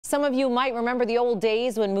Some of you might remember the old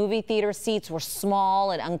days when movie theater seats were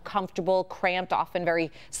small and uncomfortable, cramped, often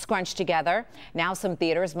very scrunched together. Now some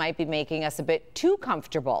theaters might be making us a bit too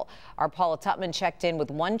comfortable. Our Paula Tutman checked in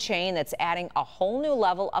with one chain that's adding a whole new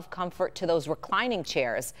level of comfort to those reclining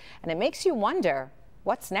chairs. And it makes you wonder,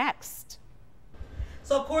 what's next?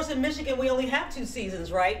 So, of course, in Michigan, we only have 2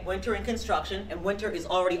 seasons, right? Winter and construction, and winter is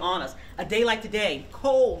already on us. A day like today,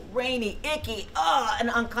 cold, rainy, icky, and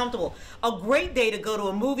uncomfortable. A great day to go to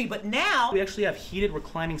a movie, but now... We actually have heated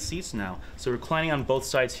reclining seats now. So reclining on both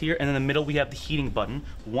sides here, and in the middle we have the heating button.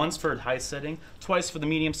 Once for the high setting, twice for the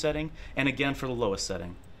medium setting, and again for the lowest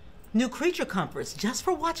setting. New creature comforts just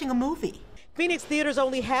for watching a movie. Phoenix theaters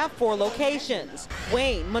only have 4 locations: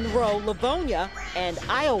 Wayne, Monroe, Livonia, and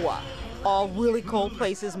Iowa. All really cold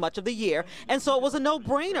places much of the year, and so it was a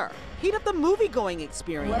no-brainer. Heat up the movie-going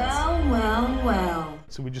experience. Well.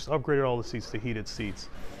 So we just upgraded all the seats to heated seats.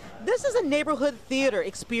 This is a neighborhood theater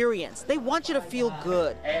experience. They want you to feel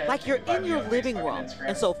good, like you're in your living room.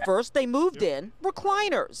 And so first they moved in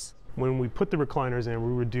recliners. When we put the recliners in,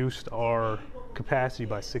 we reduced our capacity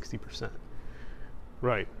by 60%.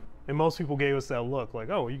 Right. And most people gave us that look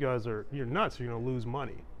like, oh, you're nuts, you're gonna lose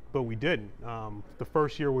money. But we didn't. The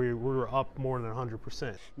first year we were up more than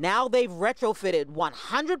 100%. Now they've retrofitted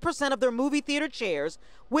 100% of their movie theater chairs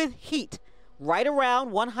with heat, right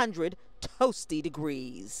around 100 toasty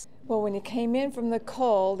degrees. Well, when you came in from the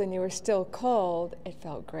cold and you were still cold, it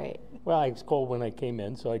felt great. Well, I was cold when I came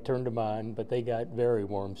in, so I turned them on, but they got very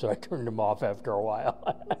warm, so I turned them off after a while.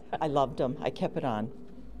 I loved them. I kept it on.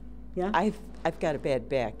 Yeah? I've got a bad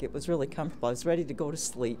back. It was really comfortable. I was ready to go to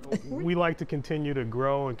sleep. We like to continue to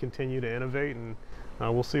grow and continue to innovate, and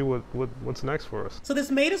we'll see what's next for us. So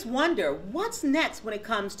this made us wonder, what's next when it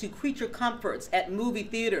comes to creature comforts at movie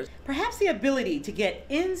theaters? Perhaps the ability to get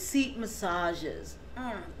in-seat massages.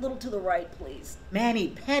 A little to the right, please.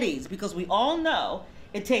 Mani-pedis, because we all know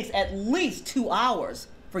it takes at least 2 hours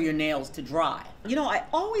for your nails to dry. You know, I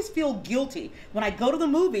always feel guilty when I go to the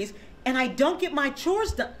movies and I don't get my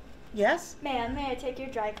chores done. Yes? Ma'am, may I take your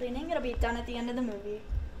dry cleaning? It'll be done at the end of the movie.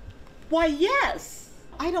 Why, yes!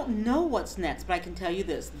 I don't know what's next, but I can tell you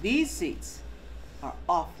this. These seats are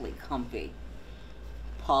awfully comfy.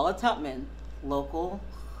 Paula Tutman, local.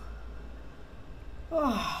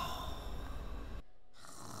 Oh.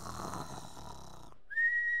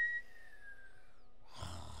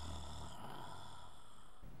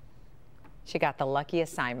 She got the lucky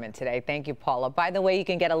assignment today. Thank you, Paula. By the way, you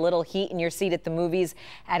can get a little heat in your seat at the movies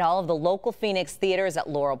at all of the local Phoenix theaters at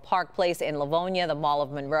Laurel Park Place in Livonia, the Mall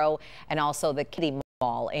of Monroe, and also the Kitty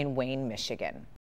Mall in Wayne, Michigan.